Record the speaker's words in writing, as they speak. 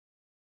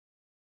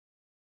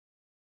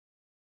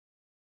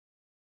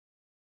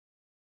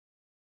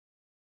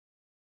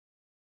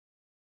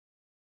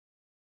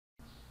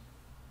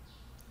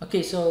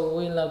Okay, so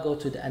we'll now go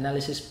to the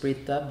analysis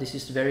print tab. This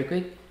is very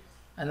quick.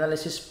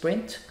 Analysis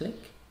print,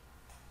 click.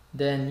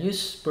 Then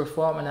use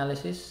perform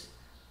analysis.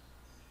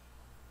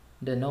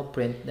 Then no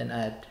print, then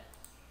add.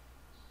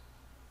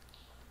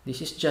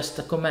 This is just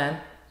a command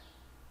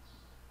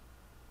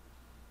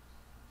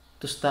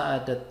to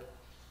STAAD that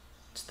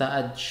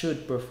STAAD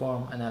should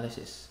perform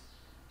analysis.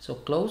 So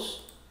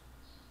close,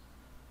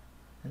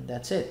 and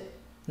that's it.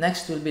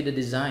 Next will be the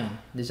design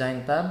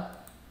tab.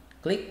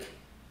 Click.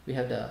 We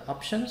have the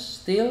options: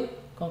 steel,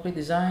 concrete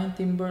design,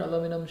 timber,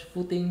 aluminum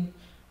footing,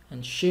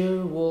 and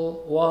shear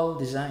wall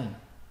design.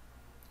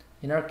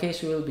 In our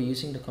case, we will be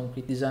using the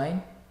concrete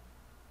design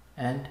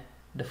and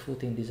the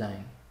footing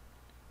design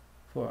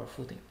for our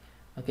footing.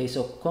 Okay,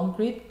 so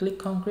concrete, click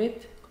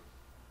concrete,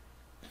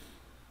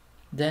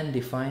 then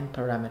define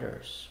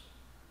parameters.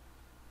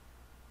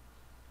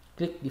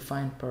 Click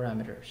define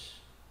parameters.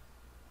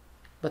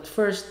 But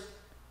first,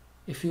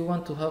 if you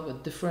want to have a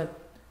different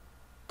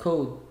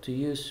code to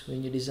use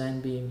when you design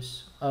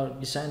beams or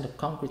design the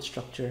concrete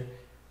structure,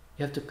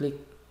 you have to click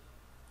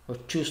or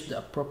choose the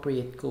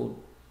appropriate code.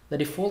 The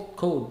default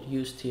code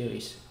used here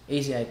is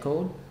ASI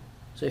code.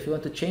 So if you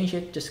want to change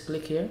it, just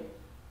click here.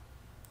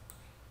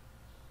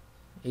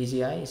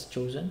 ASI is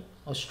chosen.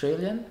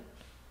 Australian,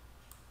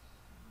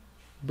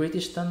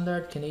 British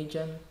Standard,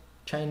 Canadian,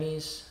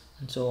 Chinese,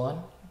 and so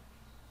on.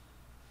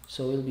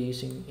 So we'll be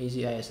using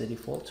ASI as the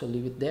default, so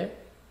leave it there.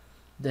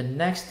 The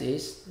next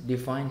is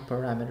define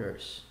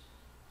parameters.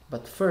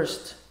 But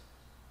first,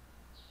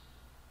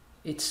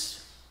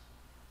 it's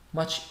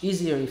much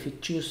easier if you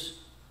choose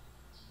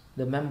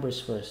the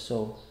members first.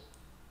 So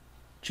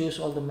choose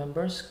all the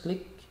members,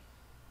 click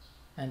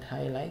and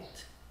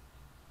highlight,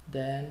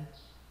 then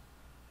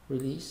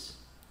release.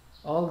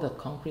 All the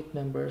concrete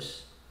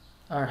members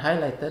are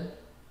highlighted.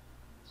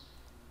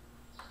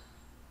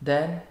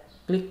 Then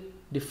click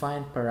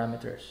define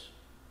parameters.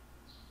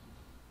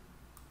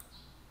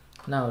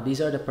 Now these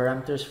are the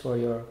parameters for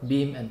your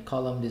beam and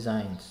column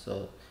designs,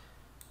 so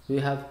we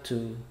have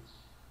to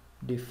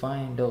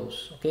define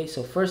those. Okay,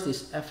 so first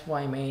is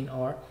FY main,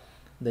 or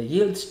the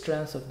yield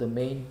strength of the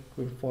main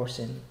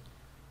reinforcing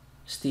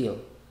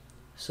steel.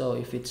 So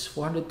if it's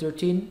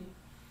 413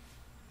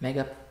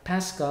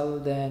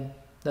 megapascal, then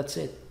that's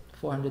it,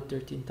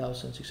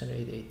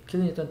 413,688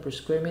 kilonewton per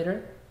square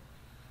meter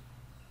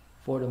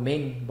for the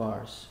main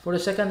bars. For the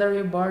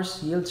secondary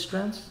bars, yield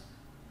strength,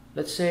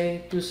 let's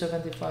say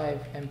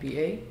 275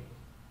 MPa.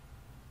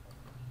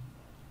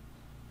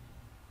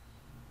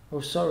 Oh,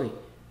 sorry.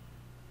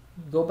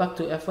 Go back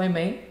to FY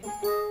main.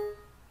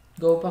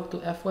 Go back to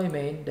FY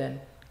main,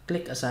 then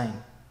click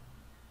assign.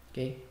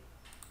 Okay.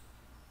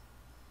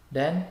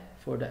 Then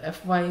for the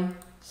FY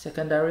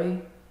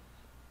secondary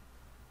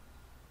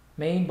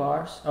main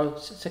bars or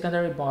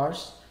secondary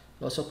bars,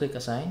 also click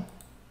assign.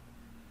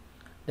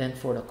 Then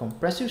for the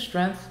compressive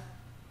strength,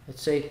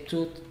 let's say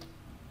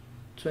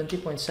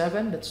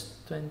 20.7, that's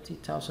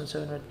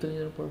 20,700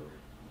 kilonewton per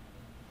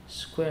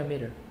square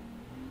meter.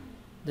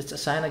 Let's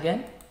assign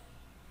again.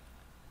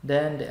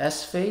 Then the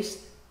S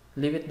phase,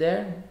 leave it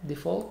there,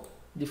 default,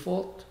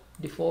 default,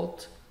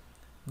 default,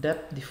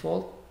 depth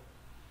default,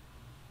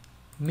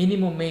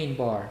 minimum main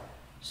bar.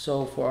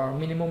 So for our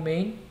minimum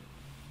main,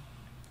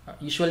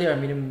 usually our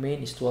minimum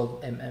main is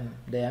 12 mm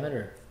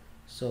diameter.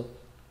 So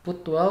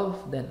put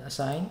 12, then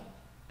assign.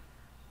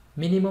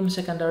 Minimum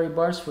secondary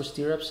bars for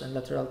stirrups and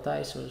lateral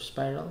ties or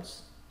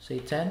spirals, say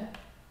 10,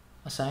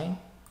 assign.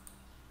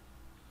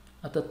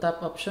 At the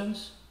top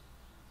options,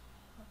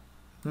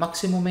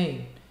 maximum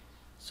main.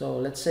 So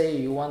let's say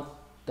you want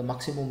the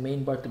maximum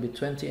main bar to be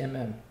 20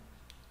 mm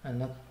and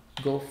not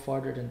go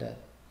farther than that.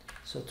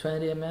 So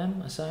 20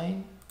 mm,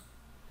 assign.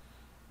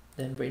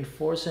 Then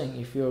reinforcing,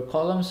 if your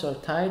columns are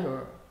tied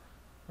or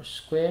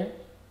square,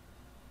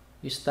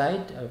 use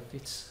tied. If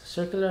it's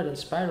circular, then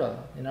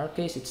spiral. In our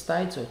case, it's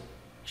tied, so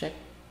check,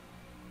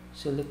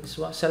 select this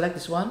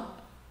one,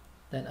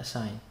 then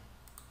assign.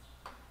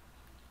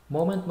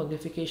 Moment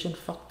magnification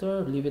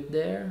factor, leave it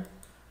there.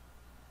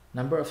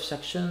 Number of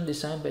sections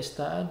designed by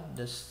STAAD,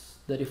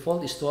 the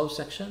default is 12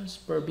 sections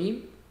per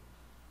beam.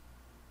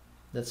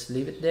 Let's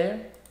leave it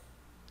there.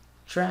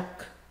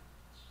 Track,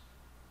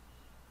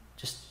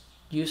 just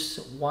use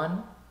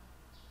 1,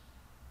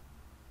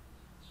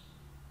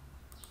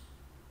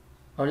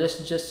 or let's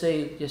just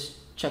say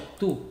just check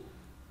 2.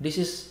 This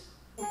is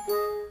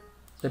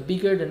the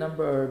bigger the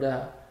number, or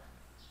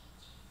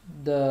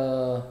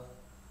the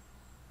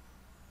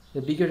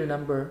bigger the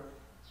number,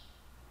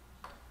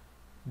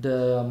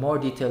 the more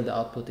detailed the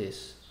output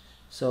is.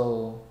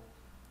 So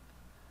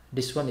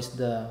this one is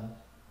the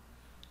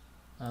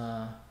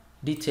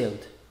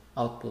detailed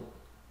output,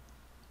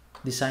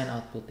 design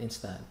output in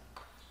STAAD.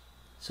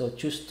 So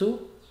choose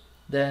 2.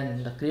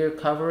 Then the clear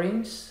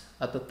coverings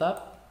at the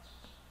top,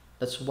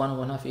 that's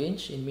 1.5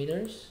 inch in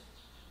meters.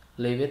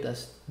 Leave it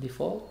as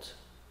default.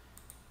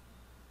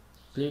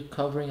 Clear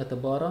covering at the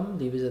bottom,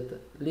 leave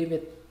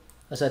it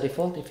as a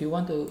default. If you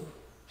want to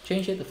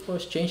change it, of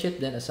course, change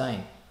it, then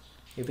assign.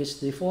 If it's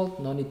default,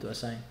 no need to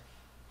assign.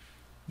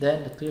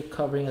 Then the clear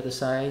covering at the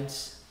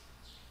sides,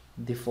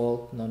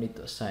 default, no need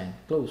to assign.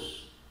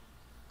 Close.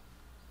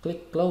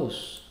 Click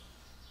close.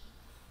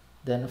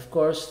 Then of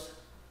course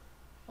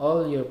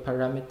all your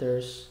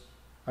parameters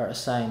are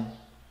assigned,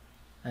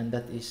 and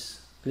that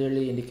is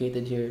clearly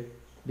indicated here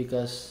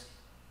because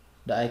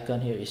the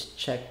icon here is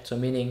checked, so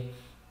meaning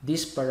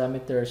these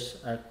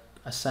parameters are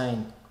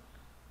assigned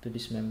to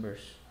these members.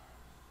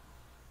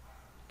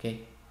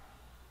 Okay,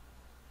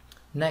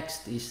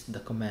 next is the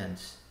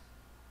commands.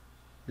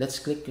 Let's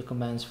click the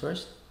commands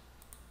first.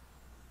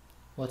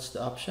 What's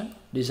the option?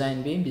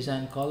 Design beam,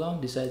 design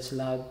column, design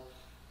slab,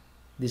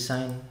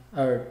 design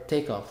or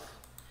takeoff.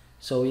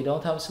 So we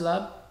don't have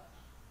slab,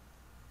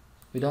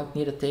 we don't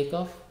need a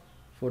takeoff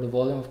for the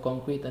volume of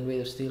concrete and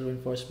weight of steel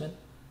reinforcement.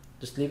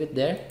 Just leave it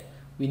there.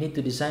 We need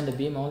to design the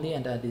beam only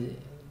and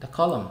the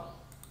column.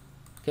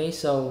 Okay,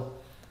 so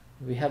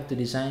we have to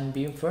design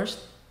beam first,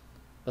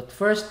 but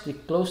first we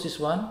close this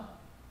one.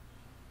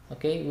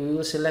 Okay, we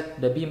will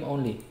select the beam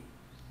only.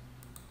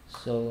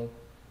 So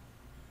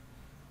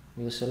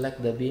we will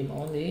select the beam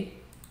only,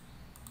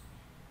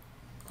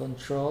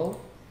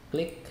 control,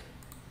 click.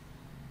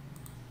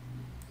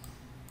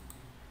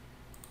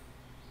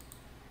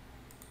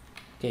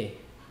 Okay,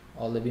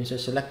 all the beams are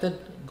selected.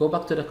 Go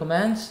back to the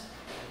commands,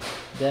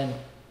 then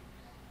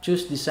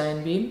choose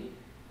design beam,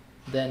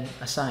 then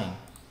assign,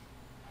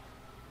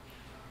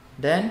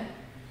 then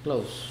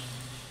close.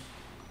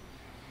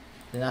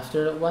 Then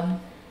after that one,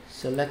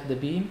 select the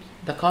beam,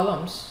 the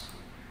columns,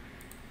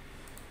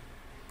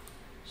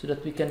 so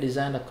that we can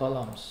design the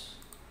columns.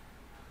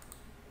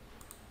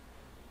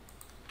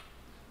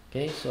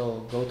 Okay,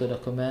 so go to the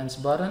commands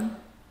button,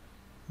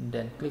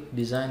 then click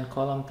design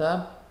column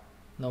tab.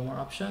 No more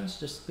options,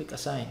 just click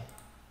assign,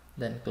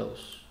 then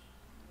close.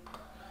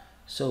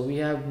 So we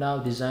have now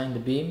designed the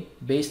beam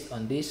based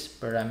on these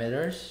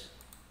parameters,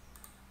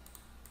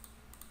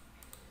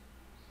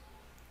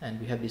 and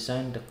we have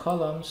designed the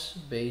columns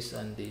based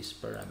on these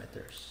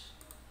parameters.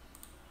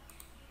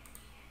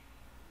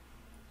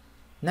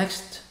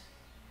 Next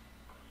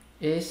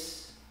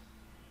is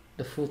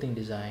the footing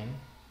design.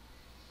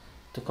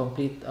 To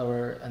complete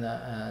our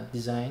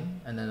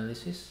design and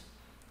analysis,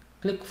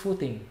 click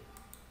footing.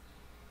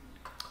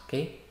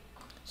 Okay,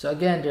 so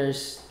again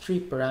there's three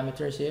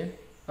parameters here,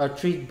 or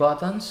three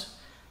buttons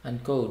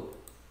and code.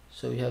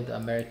 So we have the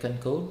American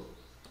code,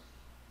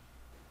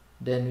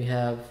 then we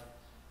have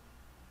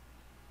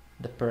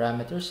the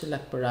parameters,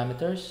 select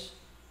parameters,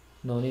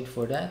 no need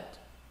for that,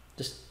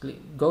 just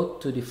go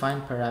to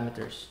define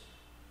parameters.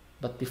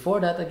 But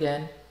before that,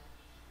 again,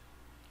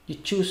 you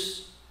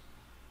choose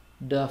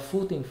the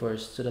footing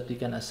first so that we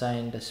can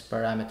assign these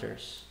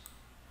parameters.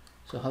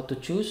 So how to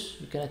choose?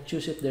 You cannot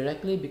choose it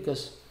directly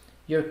because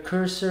your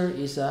cursor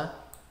is a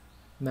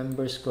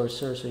members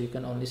cursor, so you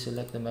can only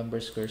select the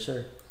members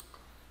cursor.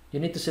 You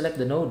need to select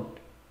the node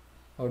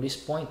or this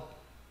point.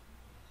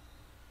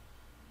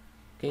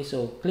 Okay,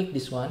 so click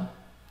this one.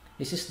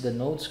 This is the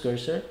nodes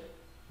cursor.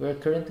 We're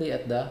currently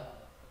at the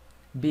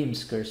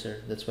beams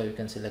cursor. That's why we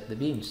can select the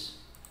beams.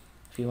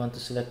 If you want to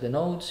select the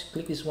nodes,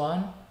 click this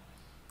one,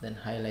 then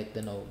highlight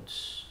the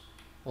nodes.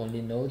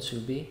 Only nodes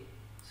will be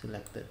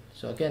selected.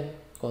 So again,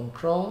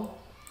 control,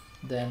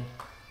 then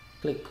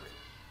click.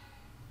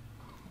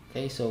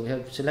 Okay, so we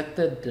have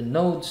selected the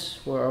nodes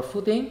for our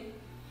footing.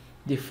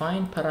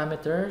 Define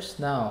parameters.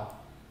 Now,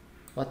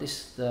 what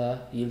is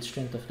the yield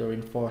strength of the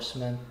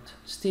reinforcement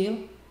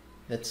steel?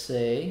 Let's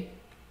say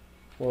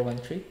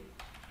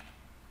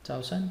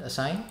 413,000.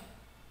 Assign.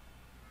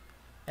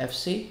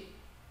 FC.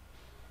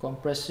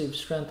 Compressive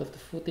strength of the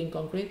footing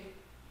concrete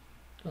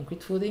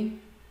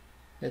footing.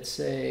 Let's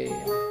say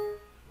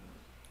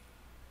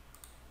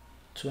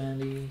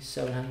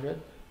 2700.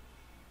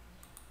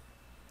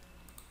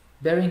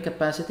 Bearing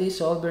capacity,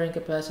 solid bearing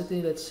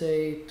capacity, let's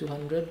say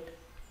 200.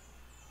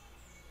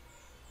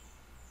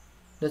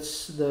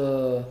 That's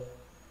the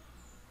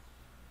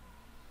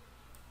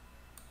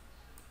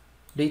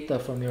data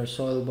from your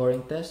soil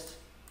boring test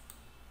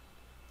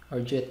or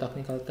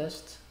geotechnical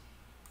test.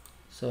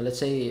 So let's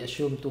say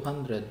assume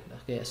 200.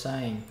 Okay,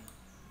 assign.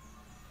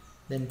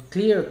 Then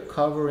clear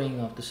covering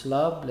of the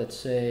slab. Let's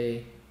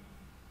say,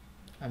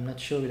 I'm not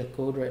sure with the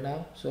code right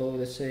now, so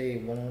let's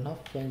say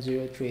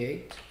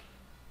 1.5.038.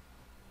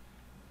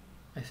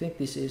 I think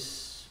this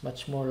is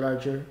much more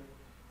larger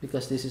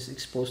because this is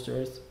exposed to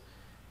earth.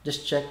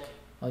 Just check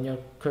on your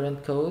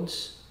current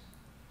codes.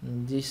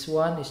 This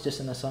one is just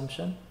an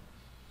assumption.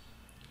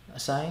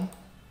 Assign.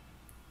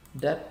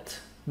 Depth,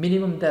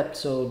 minimum depth,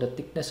 so the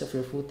thickness of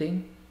your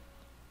footing,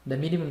 the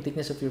minimum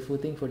thickness of your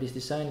footing for this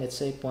design, let's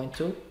say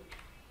 0.2.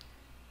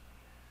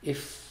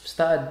 If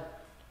STAAD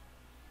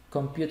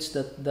computes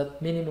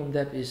that minimum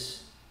depth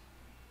is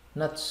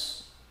not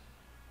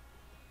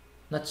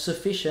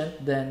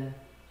sufficient, then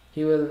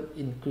he will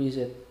increase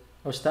it,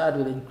 or STAAD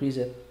will increase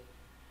it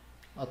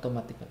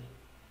automatically.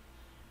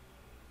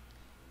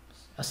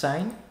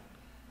 Assign,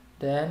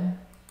 then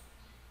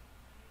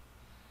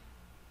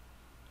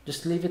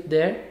just leave it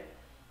there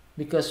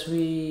because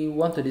we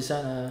want to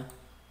design a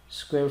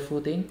square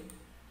footing.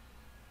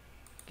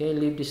 Okay,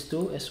 leave these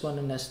two, S1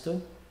 and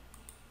S2.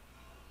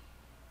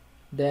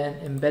 Then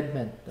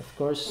embedment, of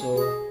course.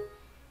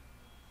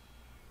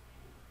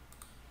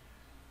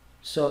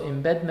 So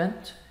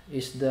embedment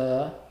is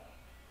the,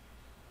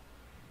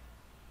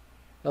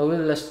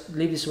 we'll just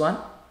leave this one.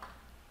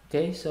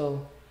 Okay,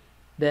 so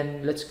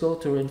then let's go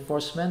to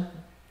reinforcement.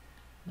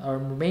 Our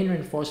main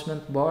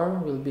reinforcement bar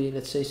will be,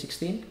 let's say,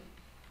 16,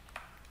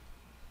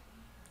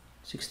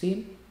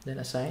 then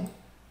assign.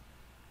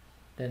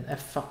 Then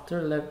F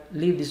factor,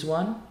 leave this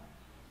one.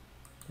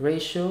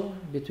 Ratio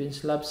between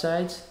slab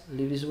sides,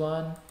 leave this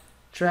one.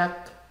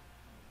 Track,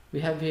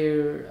 we have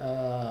here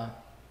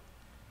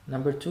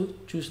number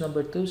 2, choose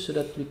number 2 so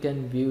that we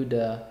can view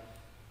the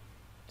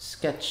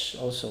sketch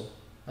also.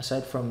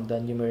 Aside from the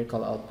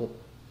numerical output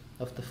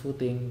of the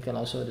footing, you can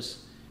also just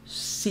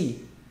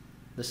see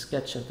the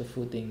sketch of the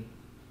footing.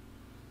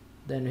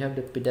 Then we have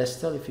the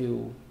pedestal, if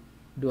you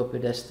do a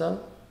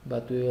pedestal,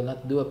 but we will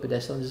not do a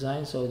pedestal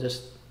design, so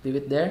just leave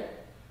it there.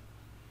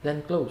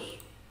 Then close.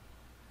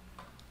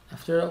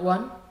 After that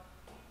one,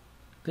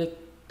 click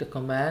the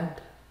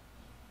command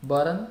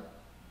button.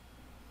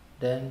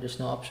 Then there's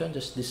no option,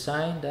 just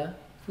design the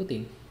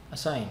footing,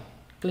 assign.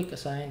 Click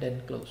assign,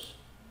 then close.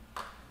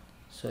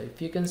 So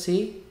if you can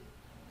see,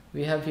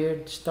 we have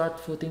here start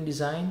footing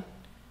design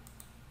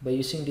by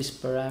using these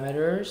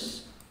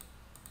parameters,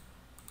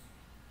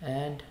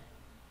 and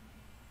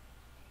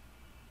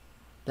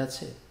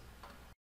that's it.